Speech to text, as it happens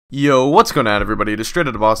Yo, what's going on, everybody? It is Straight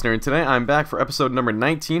Outta Boston here, and today I'm back for episode number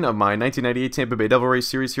 19 of my 1998 Tampa Bay Devil Rays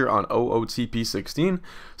series here on OOTP 16.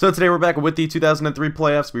 So today we're back with the 2003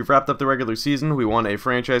 playoffs. We've wrapped up the regular season. We won a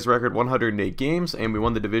franchise record 108 games, and we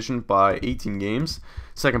won the division by 18 games.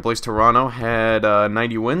 Second place Toronto had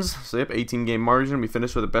 90 wins, so yep, 18-game margin. We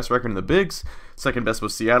finished with the best record in the Bigs. Second best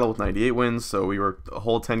was Seattle with 98 wins, so we were a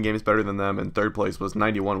whole 10 games better than them, and third place was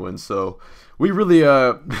 91 wins. So we really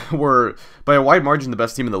were, by a wide margin, the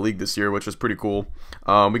best team in the league this year, which was pretty cool.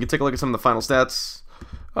 We can take a look at some of the final stats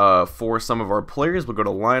for some of our players. We'll go to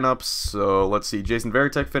lineups. So let's see. Jason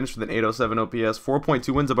Varitek finished with an 807 OPS,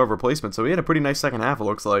 4.2 wins above replacement. So he had a pretty nice second half, it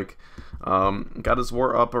looks like. Got his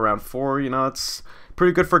WAR up around 4. You know, it's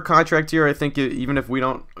pretty good for a contract year. I think even if we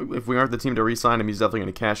aren't the team to re-sign him, he's definitely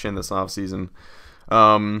going to cash in this offseason.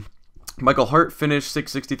 Michael Hart finished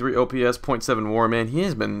 663 OPS, .7 WAR. Man, he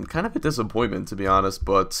has been kind of a disappointment, to be honest,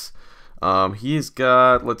 but he's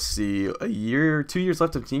got, let's see, 2 years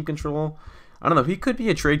left of team control. I don't know, he could be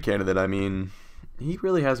a trade candidate. I mean, he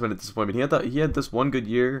really has been a disappointment. He had this one good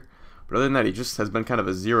year, but other than that, he just has been kind of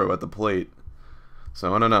a zero at the plate.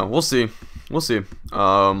 So I don't know. We'll see. We'll see.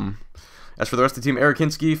 As for the rest of the team, Eric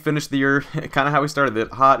Hinske finished the year kind of how he started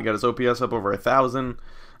it, hot. He got his OPS up over 1,000.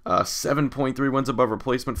 7.3 wins above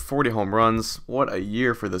replacement, 40 home runs. What a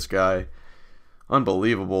year for this guy.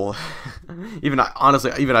 Unbelievable.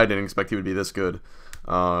 Honestly, even I didn't expect he would be this good.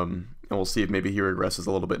 And we'll see if maybe he regresses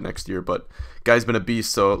a little bit next year. But guy's been a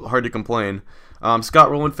beast, so hard to complain. Scott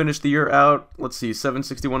Rowland finished the year out. Let's see,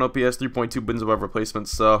 761 OPS, 3.2 wins above replacement.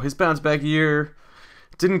 So his bounce back year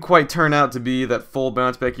didn't quite turn out to be that full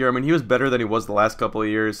bounce back year. I mean, he was better than he was the last couple of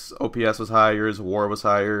years. OPS was higher, his WAR was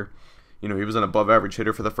higher. You know, he was an above-average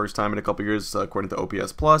hitter for the first time in a couple years, according to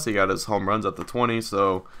OPS Plus. He got his home runs up to 20,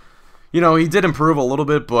 so, you know, he did improve a little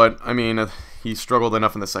bit, but, I mean, he struggled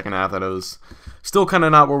enough in the second half that it was still kind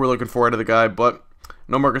of not what we're looking for out of the guy, but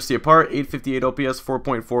no Marcus Apart, 858 OPS,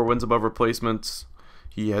 4.4 wins above replacements.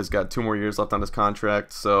 He has got 2 more years left on his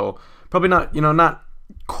contract, so probably not, you know, not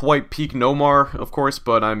quite peak Nomar, of course,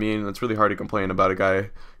 but, I mean, it's really hard to complain about a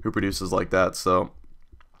guy who produces like that, so.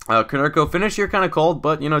 Konerko finished here kind of cold,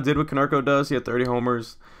 but, you know, did what Konerko does. He had 30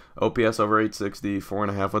 homers, OPS over 860,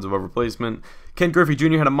 4.5 wins above replacement. Ken Griffey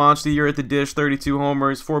Jr. had a monster year at the dish, 32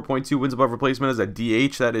 homers, 4.2 wins above replacement as a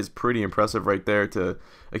DH. That is pretty impressive right there. To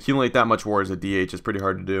accumulate that much WAR as a DH is pretty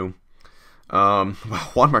hard to do. Juan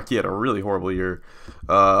Marquis had a really horrible year.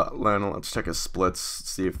 Let's check his splits,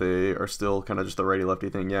 see if they are still kind of just a righty-lefty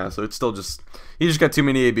thing. Yeah, so it's still just, he just got too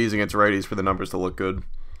many ABs against righties for the numbers to look good.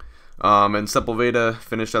 And Sepulveda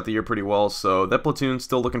finished out the year pretty well, so that platoon's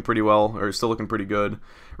still looking pretty well, or still looking pretty good.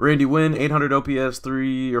 Randy Wynn, 800 OPS,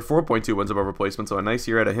 4.2 wins above replacement, so a nice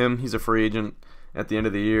year out of him. He's a free agent at the end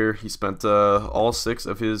of the year. He spent all 6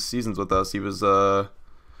 of his seasons with us. He was there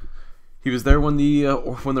when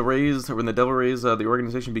the Devil Rays, the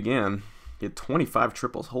organization began. He had 25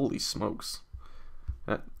 triples. Holy smokes!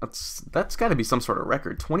 That's got to be some sort of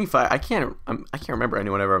record. 25. I can't remember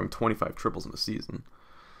anyone ever having 25 triples in a season.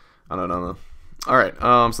 I don't know. Alright,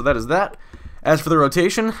 so that is that. As for the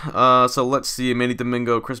rotation, so let's see. Manny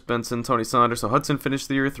Domingo, Chris Benson, Tony Saunders. So Hudson finished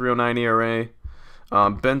the year, 3.09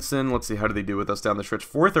 ERA. Benson, let's see, how did he do with us down the stretch?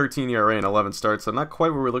 4.13 ERA and 11 starts, so not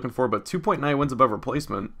quite what we're looking for, but 2.9 wins above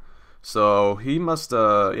replacement. So he must,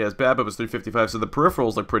 yeah, his BABIP was 355, so the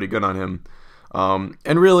peripherals look pretty good on him. And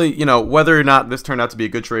really, you know, whether or not this turned out to be a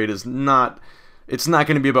good trade is not... It's not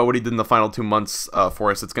going to be about what he did in the final 2 months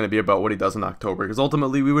for us. It's going to be about what he does in October, because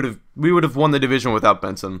ultimately we would have won the division without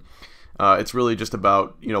Benson. It's really just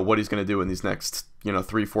about, you know, what he's going to do in these next, you know,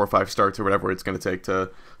 3, 4, 5 starts or whatever it's going to take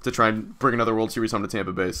to try and bring another World Series home to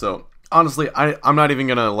Tampa Bay. So honestly, I'm not even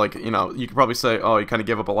going to, like, you know, you could probably say, oh, you kind of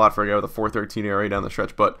gave up a lot for a guy with a 4.13 ERA down the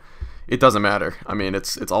stretch, but it doesn't matter. I mean,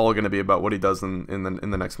 it's all going to be about what he does in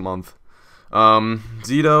the next month.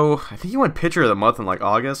 Zito, I think he went pitcher of the month in like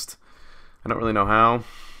August. I don't really know how,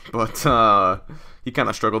 but he kind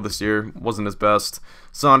of struggled this year. Wasn't his best.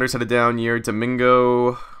 Saunders had a down year.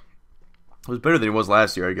 Domingo was better than he was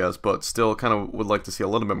last year, I guess, but still kind of would like to see a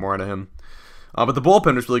little bit more out of him. But the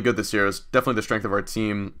bullpen was really good this year. It's definitely the strength of our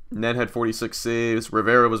team. Ned had 46 saves.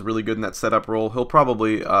 Rivera was really good in that setup role. He'll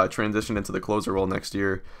probably transition into the closer role next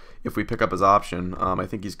year if we pick up his option. I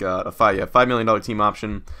think he's got a $5 million team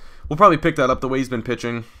option. We'll probably pick that up the way he's been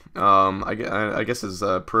pitching. I guess his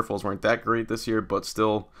peripherals weren't that great this year, but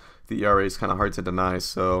still the ERA is kind of hard to deny.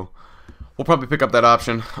 So we'll probably pick up that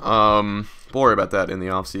option. We'll worry about that in the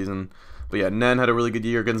offseason. But yeah, Nen had a really good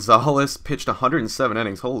year. Gonzalez pitched 107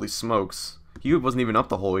 innings. Holy smokes. He wasn't even up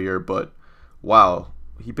the whole year, but wow.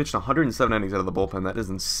 He pitched 107 innings out of the bullpen. That is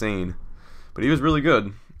insane. But he was really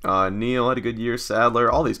good. Neal had a good year.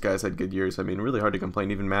 Sadler, all these guys had good years. I mean, really hard to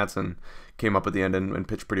complain. Even Madsen came up at the end and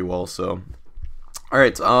pitched pretty well. So, all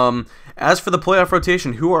right. As for the playoff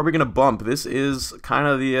rotation, who are we gonna bump? This is kind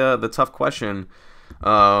of the tough question.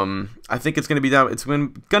 I think it's gonna be down. It's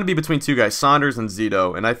gonna be between two guys, Saunders and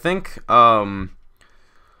Zito. And I think I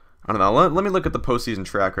don't know. Let me look at the postseason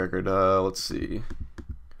track record. Let's see.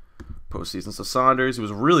 Postseason. So Saunders, he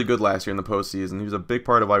was really good last year in the postseason. He was a big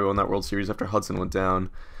part of why we won that World Series after Hudson went down.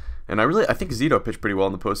 And I think Zito pitched pretty well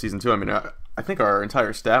in the postseason too. I mean, I think our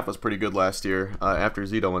entire staff was pretty good last year after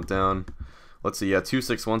Zito went down. Let's see, yeah,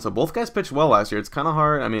 2.61. So both guys pitched well last year. It's kind of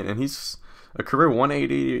hard. I mean, and he's a career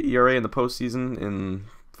 1.80 ERA in the postseason in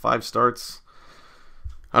 5 starts.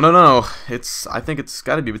 I don't know. I think it's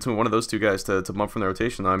got to be between one of those two guys to bump from the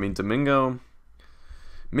rotation, though. I mean, Domingo,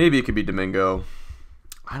 maybe it could be Domingo.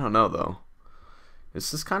 I don't know, though.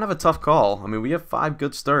 It's just kind of a tough call. I mean, we have 5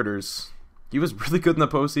 good starters. He was really good in the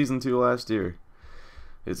postseason, too, last year.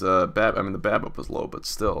 I mean, the BABIP was low, but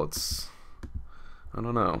still, I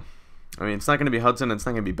don't know. I mean, it's not going to be Hudson, and it's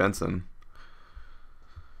not going to be Benson.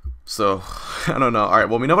 So, I don't know. All right,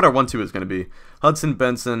 well, we know what our 1-2 is going to be. Hudson,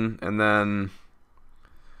 Benson, and then...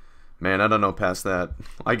 Man, I don't know past that.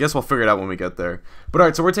 I guess we'll figure it out when we get there. But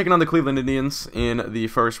alright, so we're taking on the Cleveland Indians in the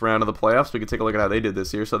first round of the playoffs. We can take a look at how they did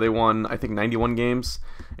this year. So they won, I think, 91 games,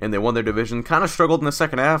 and they won their division. Kind of struggled in the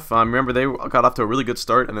second half. Remember, they got off to a really good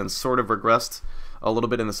start and then sort of regressed a little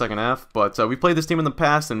bit in the second half. But we played this team in the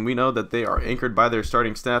past, and we know that they are anchored by their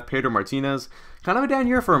starting staff. Pedro Martinez, kind of a down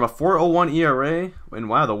year for him, a 4.01 ERA. And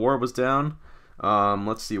wow, the WAR was down.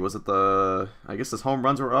 Let's see, was it I guess his home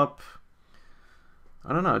runs were up.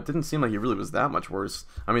 I don't know. It didn't seem like he really was that much worse.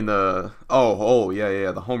 I mean, yeah,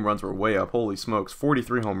 the home runs were way up. Holy smokes,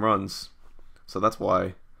 43 home runs. So that's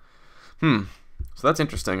why. So that's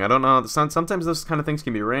interesting. I don't know. Sometimes those kind of things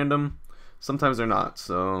can be random. Sometimes they're not.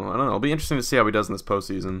 So I don't know. It'll be interesting to see how he does in this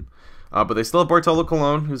postseason. But they still have Bartolo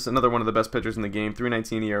Colon, who's another one of the best pitchers in the game.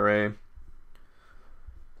 3.19 ERA.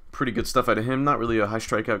 Pretty good stuff out of him. Not really a high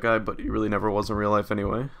strikeout guy, but he really never was in real life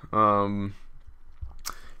anyway.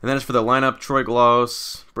 And then as for the lineup, Troy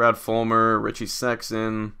Glaus, Brad Fulmer, Richie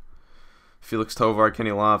Sexton, Felix Tovar, Kenny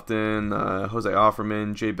Lofton, Jose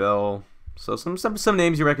Offerman, Jay Bell. So some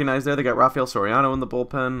names you recognize there. They got Rafael Soriano in the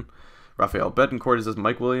bullpen. Rafael Betancourt, is this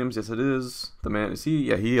Mike Williams? Yes, it is. The man, is he?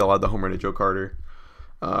 Yeah, he allowed the home run to Joe Carter.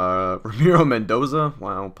 Ramiro Mendoza.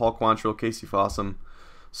 Wow. Paul Quantrill, Casey Fossum.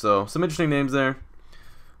 So some interesting names there.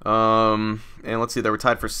 And let's see, they were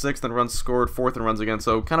tied for 6th in runs scored, 4th in runs against,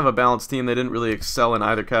 so kind of a balanced team. They didn't really excel in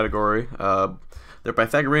either category. Their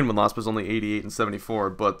Pythagorean win-loss was only 88 and 74,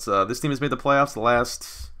 but this team has made the playoffs the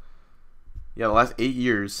last 8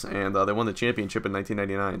 years, and they won the championship in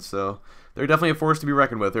 1999, so they're definitely a force to be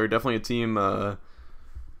reckoned with. They're definitely a team that's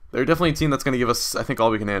going to give us, I think,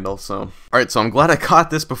 all we can handle. So, alright, so I'm glad I caught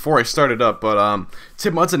this before I started up, but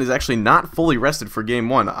Tim Hudson is actually not fully rested for Game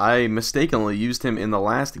 1. I mistakenly used him in the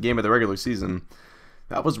last game of the regular season.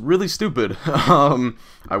 That was really stupid.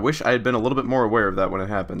 I wish I had been a little bit more aware of that when it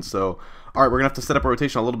happened. So, alright, we're going to have to set up a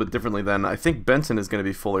rotation a little bit differently then. I think Benson is going to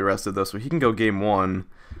be fully rested, though, so he can go Game 1.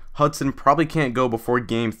 Hudson probably can't go before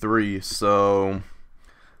Game 3, so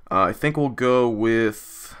I think we'll go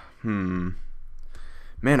with...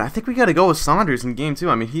 Man, I think we got to go with Saunders in Game 2.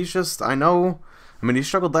 I mean, he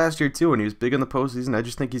struggled last year, too, and he was big in the postseason. I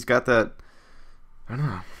just think he's got that... I don't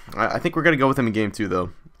know. I think we're going to go with him in Game 2,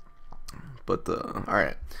 though. But,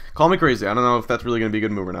 alright. Call me crazy. I don't know if that's really going to be a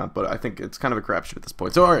good move or not, but I think it's kind of a crapshoot at this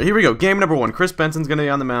point. So, alright, here we go. Game number 1. Chris Benson's going to be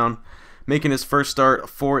on the mound, making his first start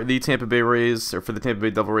for the Tampa Bay Rays, or for the Tampa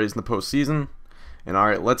Bay Devil Rays in the postseason. And,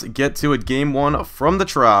 alright, let's get to it. Game 1 from the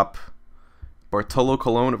Trop. Bartolo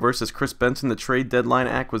Colon versus Chris Benson, the trade deadline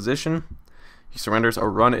acquisition. He surrenders a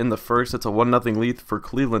run in the first. It's a 1-0 lead for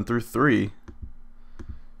Cleveland through 3. And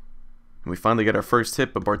we finally get our first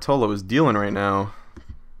hit, but Bartolo is dealing right now.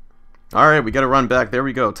 Alright, we got a run back. There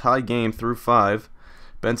we go. Tie game through 5.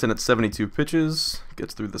 Benson at 72 pitches.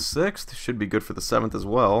 Gets through the 6th. Should be good for the 7th as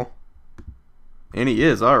well. And he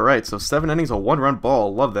is. Alright, so 7 innings, a 1-run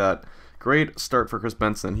ball. Love that. Great start for Chris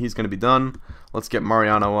Benson. He's going to be done. Let's get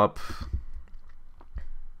Mariano up.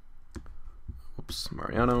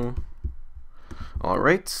 Mariano.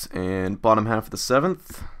 Alright, and bottom half of the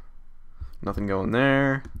 7th. Nothing going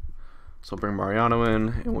there. So we'll bring Mariano in,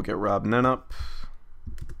 and we'll get Rob Nen up.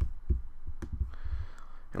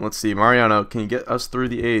 And let's see, Mariano, can you get us through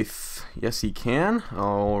the 8th? Yes, he can.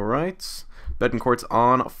 Alright. Betancourt's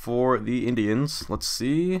on for the Indians. Let's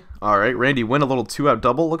see. Alright, Randy Wynn, a little 2-out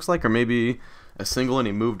double, looks like, or maybe a single and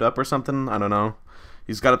he moved up or something. I don't know.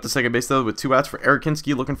 He's got up to second base, though, with 2 outs for Eric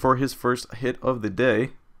Kinski, looking for his first hit of the day.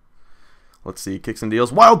 Let's see, kicks and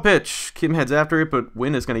deals. Wild pitch! Kim heads after it, but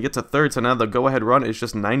Wynn is going to get to third, so now the go-ahead run is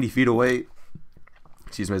just 90 feet away.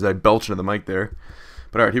 Excuse me as I belch into the mic there.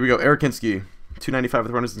 But alright, here we go. Eric Hinske, 295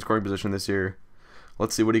 with runners in scoring position this year.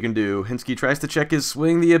 Let's see what he can do. Hinske tries to check his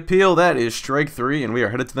swing. The appeal, that is strike 3, and we are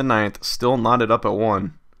headed to the 9th. Still knotted up at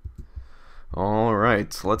 1.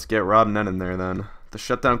 Alright, let's get Rob Nen in there then. The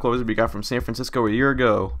shutdown closer we got from San Francisco a year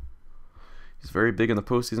ago. He's very big in the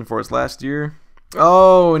postseason for us last year.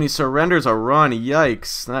 Oh, and he surrenders a run.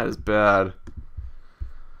 Yikes. That is bad.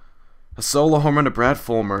 A solo home run to Brad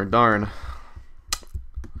Fulmer. Darn.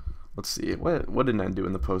 Let's see. What did Nen do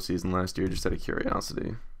in the postseason last year, just out of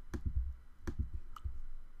curiosity?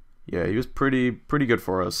 Yeah, he was pretty good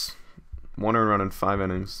for us. 1 earned run in 5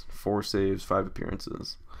 innings. 4 saves, 5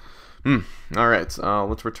 appearances. Alright,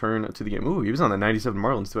 let's return to the game. Ooh, he was on the 97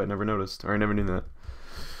 Marlins, too. I never noticed. Or I never knew that.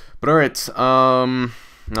 But alright,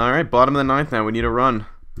 alright, bottom of the 9th now. We need a run.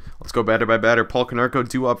 Let's go batter by batter. Paul Konerko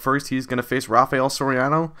due up first. He's going to face Rafael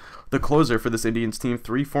Soriano, the closer for this Indians team.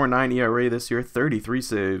 3.49 ERA this year, 33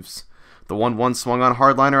 saves. The 1-1 swung on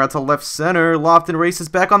hardliner out to left center. Lofton races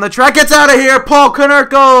back on the track. Gets out of here. Paul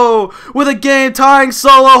Konerko with a game-tying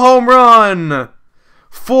solo home run.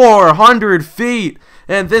 400 feet.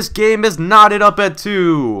 And this game is knotted up at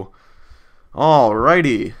 2.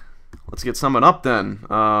 Alrighty. Let's get someone up then.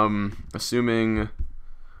 Assuming,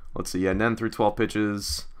 let's see, yeah, Nen threw 12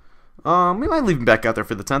 pitches. We might leave him back out there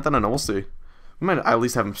for the 10th. I don't know. We'll see. We might at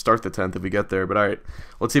least have him start the 10th if we get there. But alright,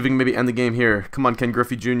 let's see if we can maybe end the game here. Come on, Ken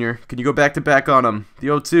Griffey Jr. Can you go back-to-back on him? The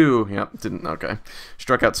 0-2. Yep, didn't. Okay.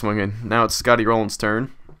 Struck out swinging. Now it's Scotty Rowland's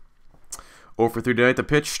turn. 0 for 3 tonight. The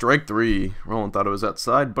pitch, strike 3. Rowland thought it was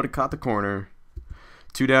outside, but it caught the corner.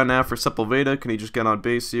 2 down now for Sepulveda. Can he just get on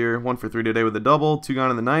base here? 1 for 3 today with a double. 2 gone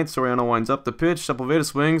in the 9th. Soriano winds up the pitch. Sepulveda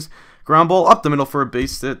swings. Ground ball up the middle for a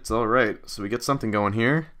base hit. Alright, so we get something going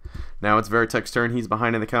here. Now it's Veritek's turn. He's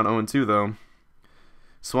behind in the count 0-2 though.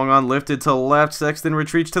 Swung on, lifted to left. Sexton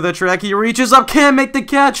retreats to the track. He reaches up. Can't make the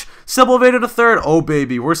catch. Sepulveda to third. Oh,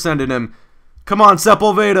 baby. We're sending him. Come on,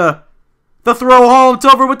 Sepulveda. The throw home. It's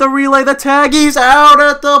over with the relay. The tag. He's out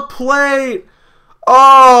at the plate.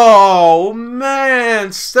 Oh, man.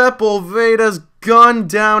 Sepulveda's gunned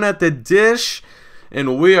down at the dish.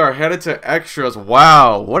 And we are headed to extras.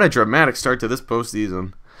 Wow. What a dramatic start to this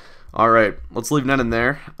postseason. All right. Let's leave Nen in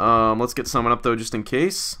there. Let's get someone up, though, just in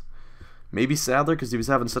case. Maybe Sadler, because he was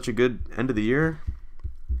having such a good end of the year.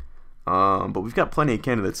 But we've got plenty of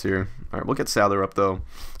candidates here. All right, we'll get Sadler up, though.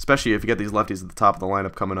 Especially if you get these lefties at the top of the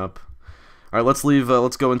lineup coming up. All right, let's leave.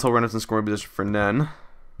 Let's go until runners in scoring position for Nen.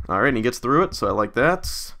 All right, and he gets through it, so I like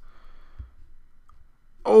that.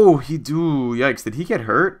 Oh, yikes, did he get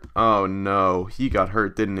hurt? Oh, no, he got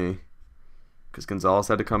hurt, didn't he? Because Gonzalez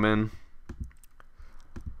had to come in.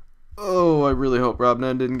 Oh, I really hope Rob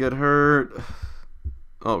Nen didn't get hurt.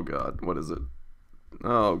 Oh, God. What is it?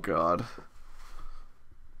 Oh, God.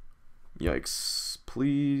 Yikes.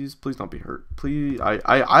 Please don't be hurt. Please.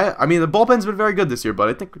 I mean, the bullpen's been very good this year, but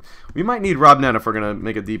I think we might need Rob Nen if we're going to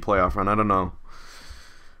make a deep playoff run. I don't know.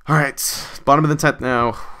 All right. Bottom of the 10th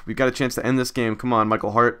now. We've got a chance to end this game. Come on,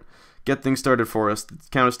 Michael Hart. Get things started for us. The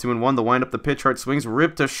count is 2-1. The wind up the pitch. Hart swings.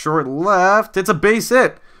 Ripped to short left. It's a base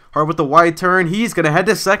hit. Hart with the wide turn. He's going to head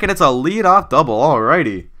to second. It's a leadoff double.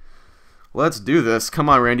 Alrighty. Let's do this. Come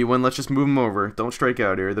on, Randy Wynn. Let's just move him over. Don't strike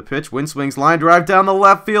out here. The pitch. Wynn swings. Line drive down the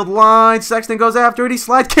left field line. Sexton goes after it. He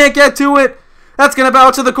slides. Can't get to it. That's going to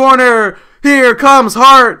bounce to the corner. Here comes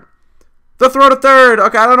Hart. The throw to third.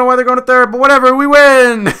 Okay, I don't know why they're going to third, but whatever. We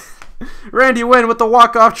win. Randy Wynn with the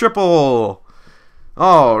walk-off triple.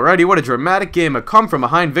 Alrighty, what a dramatic game. A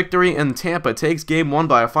come-from-behind victory, and Tampa takes game 1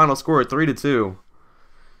 by a final score of 3-2.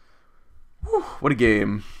 Whew, what a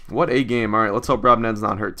game. What a game. Alright, let's hope Rob Nen's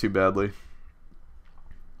not hurt too badly.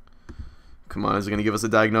 Come on, is he going to give us a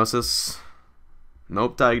diagnosis?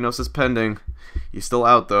 Nope, diagnosis pending. He's still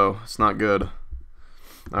out, though. It's not good.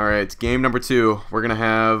 Alright, game number 2. We're going to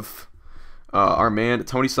have our man,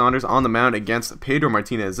 Tony Saunders, on the mound against Pedro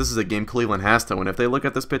Martinez. This is a game Cleveland has to win. If they look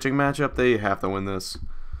at this pitching matchup, they have to win this.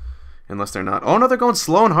 Unless they're not. Oh, no, they're going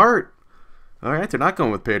slow and Hart. Alright, they're not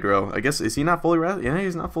going with Pedro. I guess, is he not fully rested? Yeah,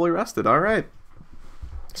 he's not fully rested. Alright.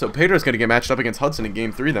 So Pedro's going to get matched up against Hudson in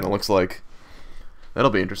game 3 then, it looks like.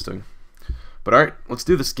 That'll be interesting. But alright, let's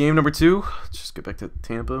do this. Game number 2. Let's just get back to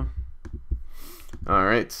Tampa.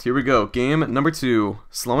 Alright, here we go. Game number 2.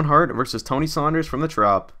 Sloan Hart versus Tony Saunders from the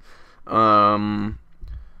Trop.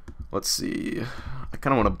 Let's see. I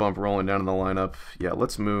kind of want to bump Roland down in the lineup. Yeah,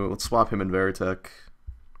 let's swap him and Veritek.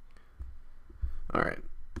 Alright,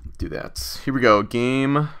 do that. Here we go.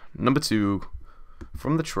 Game number 2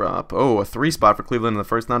 from the Trop. Oh, a 3 spot for Cleveland in the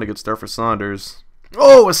first. Not a good start for Saunders.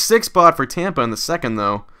 Oh, a 6 spot for Tampa in the second,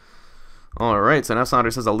 though. Alright, so now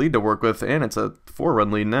Saunders has a lead to work with, and it's a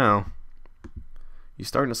 4-run lead now. He's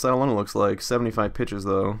starting to settle in, it looks like. 75 pitches,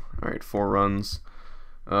 though. Alright, 4 runs.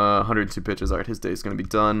 102 pitches. Alright, his day's going to be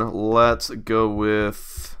done. Let's go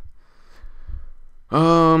with...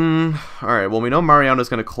 Alright, well, we know Mariano's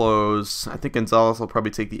going to close. I think Gonzalez will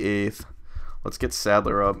probably take the 8th. Let's get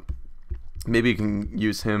Sadler up. Maybe you can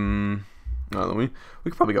use him... No, we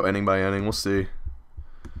could probably go inning by inning. We'll see.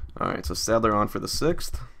 Alright, so Sadler on for the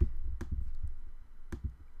 6th.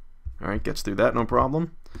 Alright, gets through that, no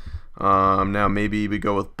problem. Now maybe we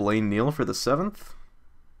go with Blaine Neal for the 7th.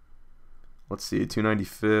 Let's see, 290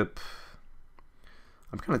 FIP.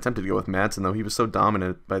 I'm kind of tempted to go with Madsen, though. He was so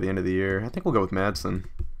dominant by the end of the year. I think we'll go with Madsen.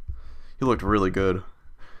 He looked really good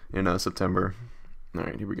in September.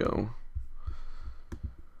 Alright, here we go.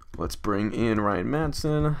 Let's bring in Ryan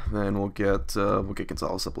Madsen. Then we'll get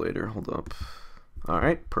Gonzalez up later. Hold up.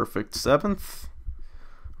 Alright, perfect 7th.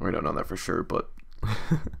 We don't know that for sure, but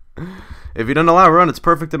if you don't allow a run, it's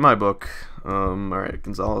perfect in my book. Alright,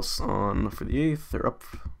 Gonzalez on for the 8th. They're up.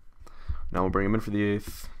 Now we'll bring him in for the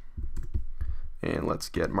 8th. And let's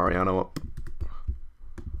get Mariano up.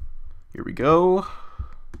 Here we go.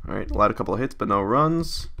 Alright, allowed a couple of hits, but no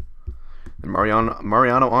runs. And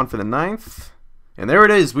Mariano on for the 9th. And there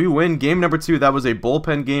it is. We win game number 2. That was a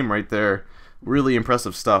bullpen game right there. Really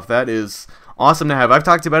impressive stuff. That is awesome to have. I've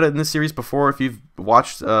talked about it in this series before. If you've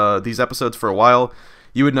watched these episodes for a while,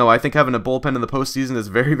 you would know. I think having a bullpen in the postseason is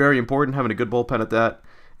very, very important. Having a good bullpen at that.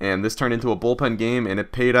 And this turned into a bullpen game, and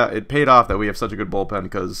it paid off that we have such a good bullpen,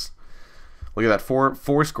 because look at that, four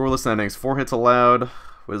scoreless innings, 4 hits allowed.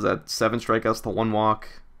 What is that? 7 strikeouts to 1 walk.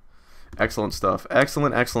 Excellent stuff.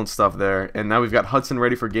 Excellent stuff there. And now we've got Hudson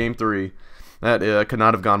ready for game 3. That could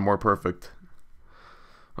not have gone more perfect.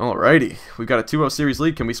 Alrighty, we've got a 2-0 series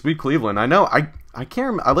lead. Can we sweep Cleveland? I know, I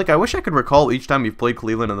can't remember. I wish I could recall each time we've played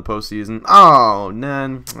Cleveland in the postseason. Oh,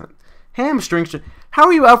 man. Hamstring strain. How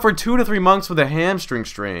are you out for 2 to 3 months with a hamstring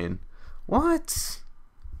strain? What?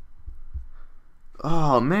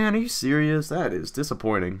 Oh, man, are you serious? That is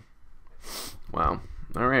disappointing. Wow.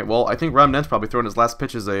 Alright, well, I think Rob Nett's probably throwing his last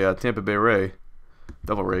pitch as a Tampa Bay Ray.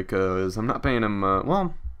 Devil Ray, because I'm not paying him,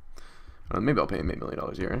 well... maybe I'll pay him $8 million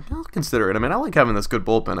a year. I'll consider it. I mean, I like having this good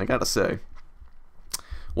bullpen, I gotta say.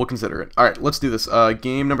 We'll consider it. Alright, let's do this.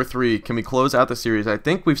 Game number 3. Can we close out the series? I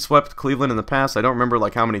think we've swept Cleveland in the past. I don't remember,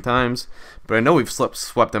 like, how many times. But I know we've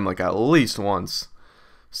swept them, like, at least once.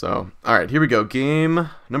 So, alright, here we go. Game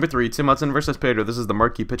number 3. Tim Hudson versus Pedro. This is the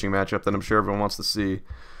marquee pitching matchup that I'm sure everyone wants to see.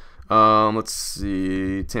 Let's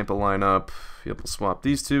see. Tampa lineup. Yep, we'll swap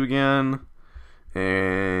these two again.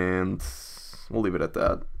 And we'll leave it at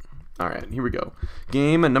that. Alright, here we go.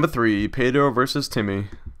 Game number 3, Pedro versus Timmy.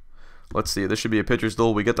 Let's see, this should be a pitcher's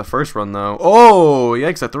duel. We get the first run, though. Oh,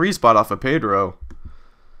 yikes, a 3 spot off of Pedro.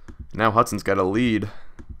 Now Hudson's got a lead.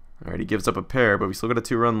 Alright, he gives up a pair, but we still got a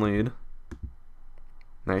 2-run lead.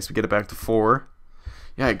 Nice, we get it back to 4.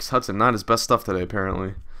 Yikes, Hudson, not his best stuff today,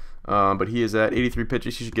 apparently. But he is at 83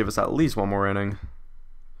 pitches. He should give us at least 1 more inning.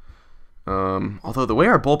 Although, the way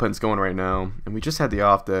our bullpen's going right now, and we just had the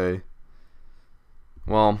off day...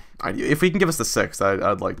 Well, if he can give us the 6th,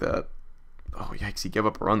 I'd like that. Oh, yikes, he gave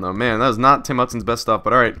up a run, though. Man, that was not Tim Hudson's best stuff.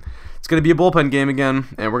 But, alright, it's going to be a bullpen game again.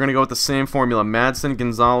 And we're going to go with the same formula. Madsen,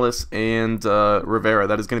 Gonzalez, and Rivera.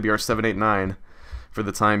 That is going to be our 7-8-9 for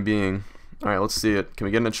the time being. Alright, let's see it. Can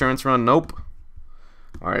we get an insurance run? Nope.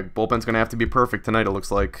 Alright, bullpen's going to have to be perfect tonight, it looks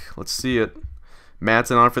like. Let's see it.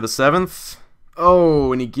 Madsen on for the 7th.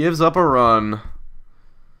 Oh, and he gives up a run.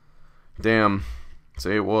 Damn. So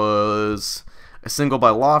it was... a single by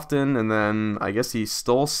Lofton, and then I guess he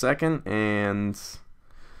stole second and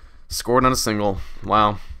scored on a single.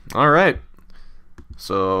 Wow. Alright.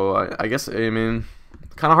 So, I guess, I mean,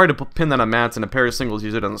 kind of hard to pin that on Madsen. A pair of singles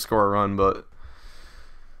usually doesn't score a run, but...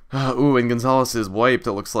 ooh, and Gonzalez is wiped,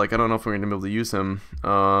 it looks like. I don't know if we're going to be able to use him.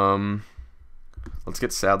 Let's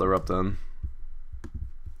get Sadler up then.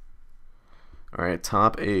 Alright,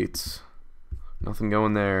 top 8. Nothing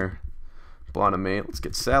going there. Bottom 8. Let's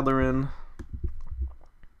get Sadler in.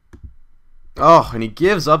 Oh, and he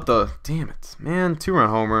gives up the... Damn it. Man, 2-run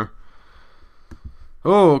homer.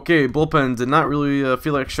 Oh, okay. Bullpen did not really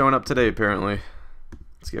feel like showing up today, apparently.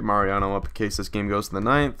 Let's get Mariano up in case this game goes to the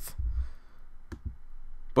 9th.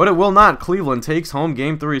 But it will not. Cleveland takes home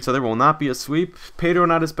game 3, so there will not be a sweep. Pedro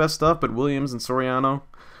not his best stuff, but Williams and Soriano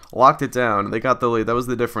locked it down. They got the lead. That was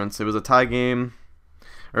the difference. It was a tie game.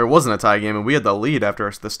 Or it wasn't a tie game, and we had the lead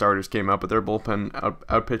after the starters came out, but their bullpen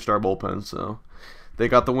outpitched our bullpen, so they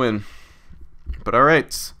got the win. But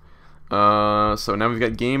alright, So now we've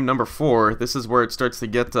got game number 4. This is where it starts to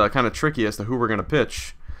get kind of tricky as to who we're going to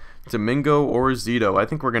pitch. Domingo or Zito. I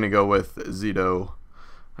think we're going to go with Zito.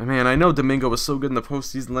 Man, I know Domingo was so good in the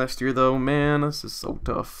postseason last year, though. Man, this is so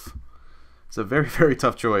tough. It's a very, very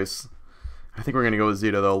tough choice. I think we're going to go with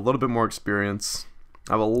Zito, though. A little bit more experience.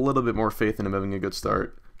 I have a little bit more faith in him having a good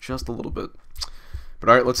start. Just a little bit. But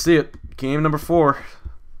alright, let's see it. Game number 4.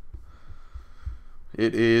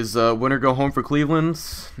 It is winner go home for Cleveland.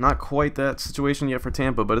 Not quite that situation yet for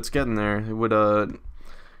Tampa, but it's getting there. It would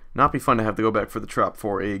not be fun to have to go back for the Trop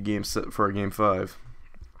for a game 5.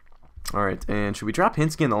 Alright, and should we drop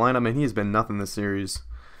Hinsky in the lineup? Man, he has been nothing this series.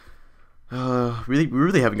 We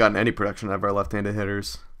really haven't gotten any production out of our left-handed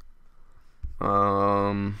hitters.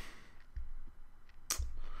 I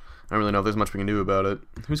don't really know if there's much we can do about it.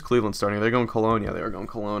 Who's Cleveland starting? They're going Cologne. Yeah, they are going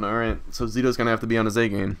Cologne. Alright, so Zito's going to have to be on his A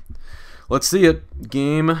game. Let's see it.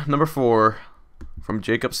 Game number 4 from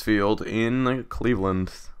Jacobs Field in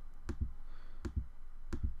Cleveland.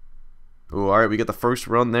 Ooh, alright, we get the first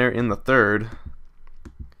run there in the 3rd.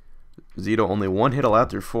 Zito only 1 hit allowed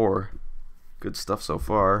through 4. Good stuff so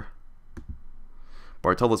far.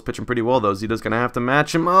 Bartolo's pitching pretty well, though. Zito's going to have to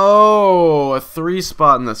match him. Oh, a 3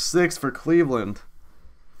 spot in the 6th for Cleveland.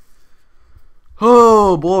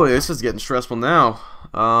 Oh, boy, this is getting stressful now.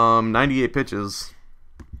 98 pitches.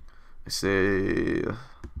 I say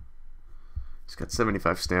he's got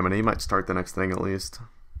 75 stamina. He might start the next thing at least.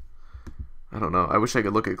 I don't know. I wish I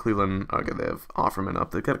could look at Cleveland. Okay, they have Offerman up.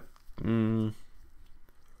 They got. All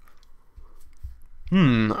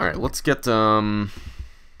right, let's get. We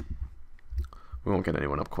won't get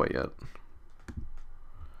anyone up quite yet.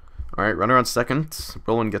 All right, runner on second.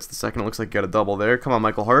 Roland gets the second. It looks like got a double there. Come on,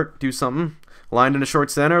 Michael Hart, do something. Lined into short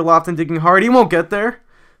center. Lofton digging hard. He won't get there.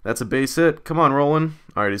 That's a base hit. Come on, Roland.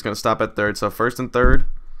 All right, he's going to stop at 3rd. So 1st and 3rd.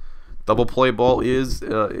 Double play ball is,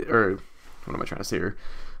 or what am I trying to say here?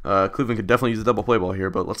 Cleveland could definitely use a double play ball here,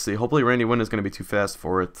 but let's see. Hopefully Randy Wynn is going to be too fast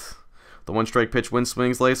for it. The 1-strike pitch, Wynn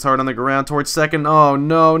swings, lays hard on the ground towards second. Oh,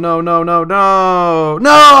 no, no, no, no, no.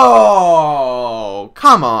 No!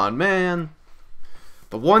 Come on, man.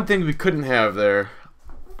 The one thing we couldn't have there.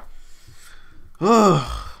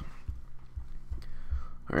 Ugh.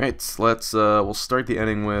 Alright, let's, we'll start the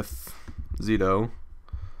inning with Zito.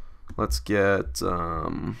 Let's get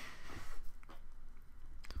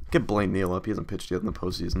Blaine Neal up. He hasn't pitched yet in the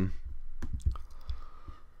postseason.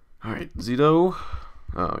 Alright, Zito.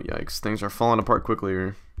 Oh, yikes. Things are falling apart quickly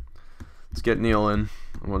here. Let's get Neal in.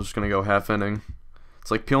 We're just going to go half inning.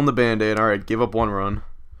 It's like peeling the Band-Aid. Alright, gave up 1 run.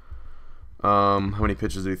 How many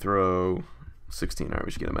pitches did he throw? 16. Alright,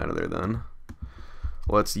 we should get him out of there then.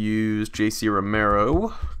 Let's use J.C.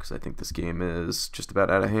 Romero, because I think this game is just about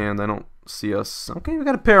out of hand. I don't see us. Okay, we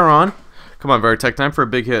got a pair on. Come on, Veritek, time for a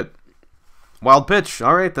big hit. Wild pitch.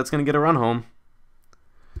 All right, that's going to get a run home.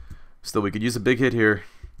 Still, we could use a big hit here.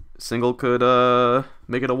 Single could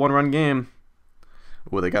make it a 1-run game.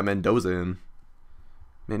 Oh, they got Mendoza in.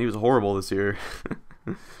 Man, he was horrible this year.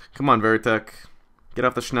 Come on, Veritek. Get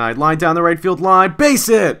off the schneid. Line down the right field line. Base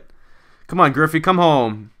hit! Come on, Griffey, come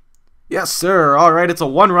home. Yes, sir. All right, it's a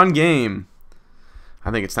 1-run game.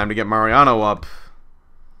 I think it's time to get Mariano up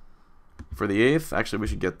for the 8th. Actually, we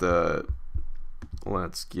should get the.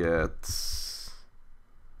 Let's get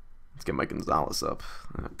Mike Gonzalez up.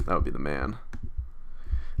 That would be the man.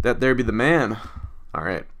 That there be the man. All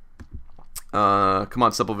right. Come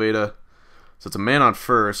on, Sepulveda. So it's a man on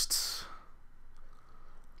first.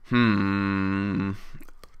 I'm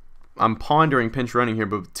pondering pinch running here,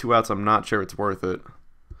 but with 2 outs, I'm not sure it's worth it.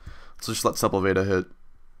 Let's just let Sepulveda hit.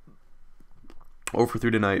 0 for 3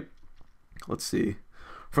 tonight. Let's see.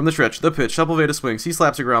 From the stretch, the pitch. Sepulveda swings. He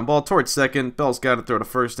slaps a ground ball towards second. Bell's got to throw to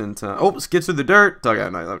first in time. Oh, skids through the dirt.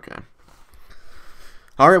 Dugout night. Okay.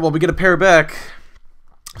 All right, well, we get a pair back.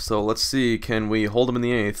 So let's see. Can we hold him in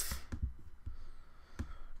the 8th?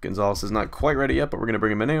 Gonzalez is not quite ready yet, but we're going to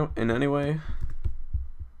bring him in anyway.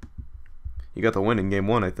 He got the win in game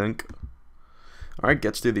 1, I think. All right,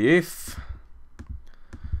 gets through the 8th.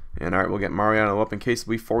 And all right, we'll get Mariano up in case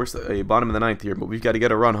we force a bottom of the 9th here, but we've got to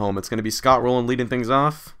get a run home. It's going to be Scott Rowland leading things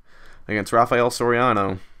off against Rafael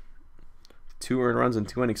Soriano. 2 earned runs in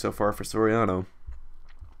 2 innings so far for Soriano.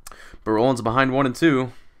 But Rowland's behind 1 and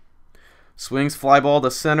 2. Swings, fly ball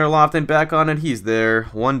to center, Lofton back on it. He's there.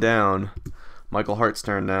 1 down. Michael Hart's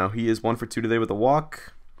turn now. He is 1 for 2 today with a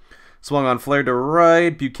walk. Swung on flare to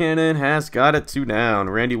right. Buchanan has got it 2 down.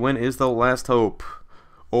 Randy Wynn is the last hope.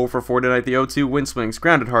 0 for 4 tonight. The 0-2. Wynn swings.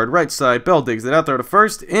 Grounded hard. Right side. Bell digs it out there to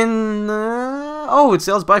first. Oh, it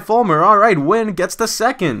sails by Fulmer. All right. Wynn gets the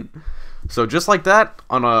second. So just like that,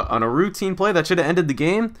 on a routine play that should have ended the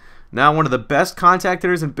game, Now one of the best contact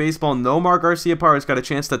hitters in baseball, Nomar Garciaparra's got a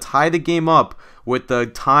chance to tie the game up with the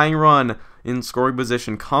tying run in scoring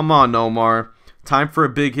position. Come on, Nomar. Time for a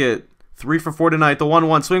big hit. 3 for 4 tonight. The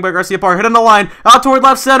 1-1. Swing by Garciaparra. Hit on the line. Out toward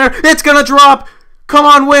left center. It's going to drop. Come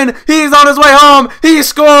on, Win. He's on his way home. He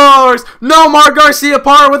scores. Nomar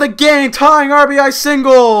Garciaparra with a game-tying RBI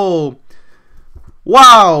single.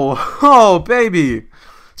 Wow. Oh, baby.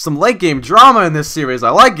 Some late-game drama in this series.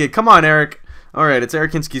 I like it. Come on, Eric. All right, it's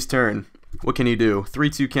Eric Hinski's turn. What can he do?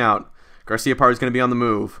 3-2 count. Garciaparra's going to be on the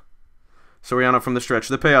move. Soriano from the stretch.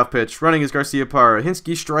 The payoff pitch. Running is Garciaparra.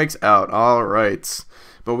 Hinski strikes out. All right.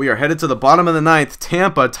 But we are headed to the bottom of the ninth.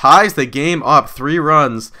 Tampa ties the game up. 3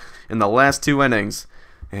 runs in the last 2 innings.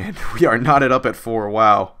 And we are knotted up at 4.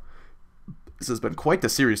 Wow. This has been quite the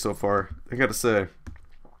series so far, I gotta say.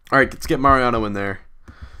 Alright, let's get Mariano in there.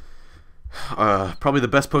 Probably the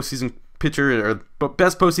best postseason pitcher, or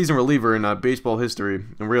best postseason reliever in baseball history,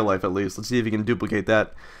 in real life at least. Let's see if he can duplicate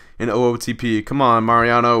that in OOTP. Come on,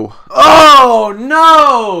 Mariano. Oh,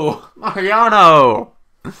 no! Mariano!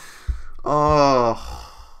 Oh.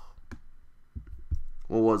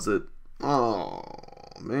 What was it? Oh,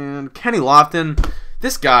 man. Kenny Lofton.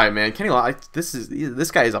 This guy, man. Kenny Lofton.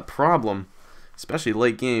 This guy is a problem. Especially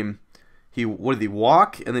late game. What did he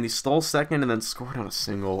walk? And then he stole second and then scored on a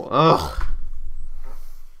single. Ugh.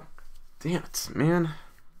 Damn it, man.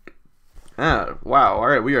 Ah, wow.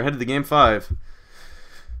 Alright, we are headed to game 5.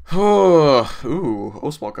 Oh, ooh.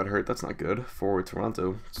 Oswalt got hurt. That's not good for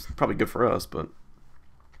Toronto. It's probably good for us, but...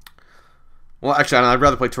 Well, actually, I'd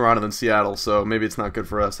rather play Toronto than Seattle, so maybe it's not good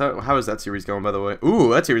for us. How is that series going, by the way?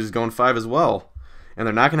 Ooh, that series is going 5 as well. And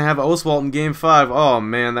they're not going to have Oswalt in Game 5. Oh,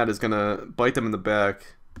 man, that is going to bite them in the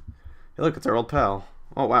back. Hey, look, it's our old pal.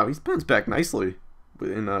 Oh, wow, he's bounced back nicely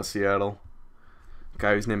in Seattle.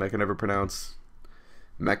 Guy whose name I can never pronounce.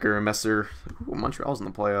 Messer. Ooh, Montreal's in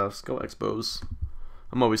the playoffs. Go Expos.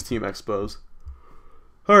 I'm always Team Expos.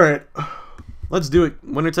 Alright. Let's do it.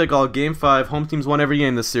 Winner take all. Game 5. Home teams won every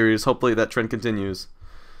game this series. Hopefully that trend continues.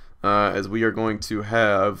 As we are going to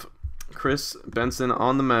have Chris Benson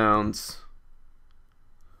on the mound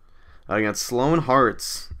against Sloan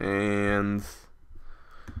Hearts. And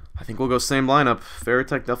I think we'll go same lineup.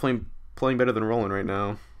 Veritek definitely playing better than Roland right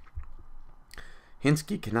now.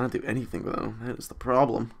 Hinski cannot do anything though. That is the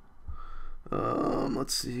problem.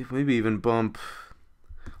 Let's see. Maybe even bump.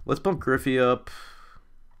 Let's bump Griffey up.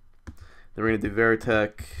 Then we're going to do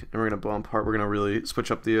Veritek, and we're going to bump Hart. We're going to really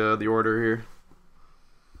switch up the order here.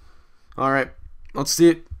 Alright, let's see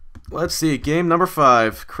it. Let's see it. Game number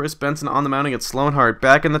 5. Chris Benson on the mound against Sloan Hart,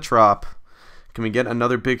 back in the Trop. Can we get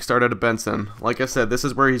another big start out of Benson? Like I said, this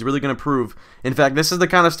is where he's really going to prove. In fact, this is the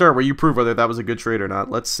kind of start where you prove whether that was a good trade or not.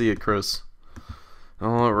 Let's see it, Chris.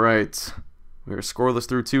 Alright. We are scoreless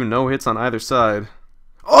through 2. No hits on either side.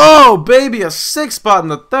 Oh, baby! A 6 spot in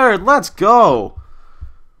the 3rd. Let's go!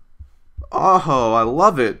 Oh, I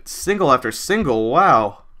love it. Single after single.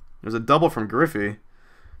 Wow. There's a double from Griffey.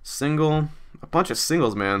 Single. A bunch of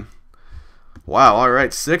singles, man. Wow,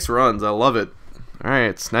 alright. 6 runs. I love it.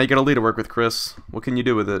 Alright, now you got a lead to work with, Chris. What can you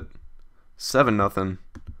do with it? 7-0.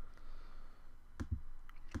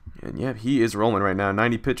 And yeah, he is rolling right now.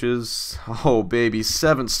 90 pitches. Oh, baby.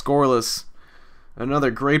 7 scoreless.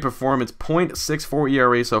 Another great performance. .64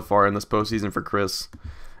 ERA so far in this postseason for Chris.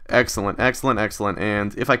 Excellent, excellent, excellent.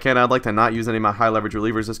 And if I can, I'd like to not use any of my high leverage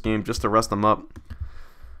relievers this game just to rest them up.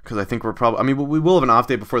 Because I think we're probably... I mean, we will have an off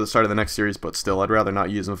day before the start of the next series, but still, I'd rather not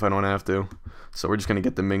use them if I don't have to. So we're just going to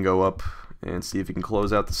get Domingo up and see if he can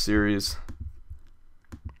close out the series.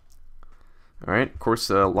 Alright, of course,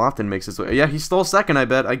 Lofton makes his way. Yeah, he stole second, I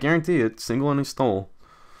bet. I guarantee it. Single and he stole.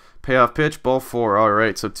 Payoff pitch, ball 4.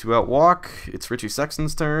 Alright, so 2-out walk. It's Richie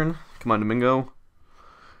Sexton's turn. Come on, Domingo.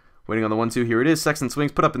 Waiting on the 1-2. Here it is. Sexton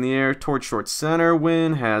swings, put up in the air towards short center.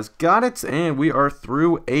 Win has got it, and we are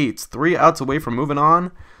through 8. 3 outs away from moving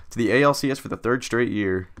on to the ALCS for the 3rd straight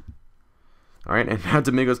year. Alright, and now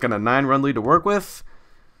Domingo's got a 9-run lead to work with.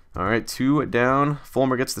 Alright, 2 down.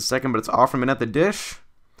 Fulmer gets the second, but it's Offerman at the dish.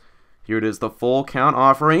 Here it is, the full count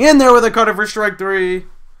offering. In there with a cutter for strike 3.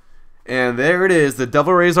 And there it is. The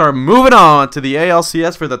Devil Rays are moving on to the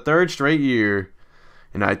ALCS for the 3rd straight year.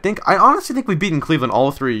 And I honestly think we've beaten Cleveland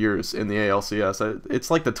all 3 years in the ALCS.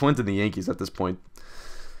 It's like the Twins and the Yankees at this point.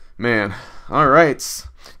 Man. Alright.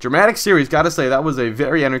 Dramatic series. Gotta say, that was a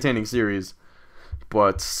very entertaining series.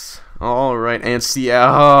 But, alright. And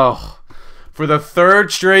Seattle. Oh, for the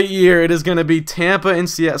 3rd straight year, it is going to be Tampa and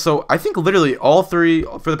Seattle. So, I think literally all 3,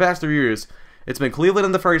 for the past 3 years, it's been Cleveland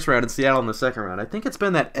in the 1st round and Seattle in the 2nd round. I think it's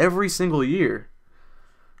been that every single year.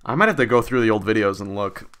 I might have to go through the old videos and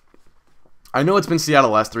look. I know it's been Seattle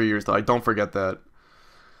the last 3 years, though. I don't forget that.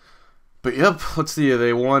 But yep, let's see.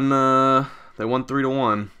 They won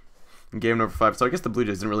 3-1 in game number 5. So I guess the Blue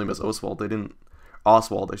Jays didn't really miss Oswald. They didn't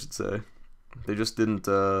Oswald, I should say. They just didn't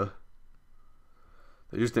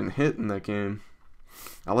hit in that game.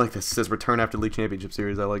 I like this. It says return after League Championship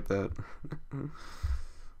Series. I like that.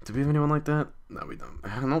 Do we have anyone like that? No, we don't.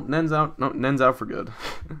 Nope, Nen's out. Nope, Nen's out for good.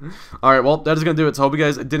 Alright, well, that is going to do it. So I hope you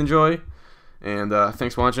guys did enjoy. And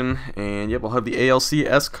thanks for watching. And yep, we'll have the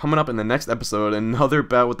ALCS coming up in the next episode. Another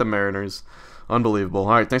bout with the Mariners. Unbelievable.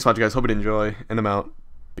 Alright, thanks for watching, guys. Hope you did enjoy. And I'm out.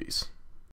 Peace.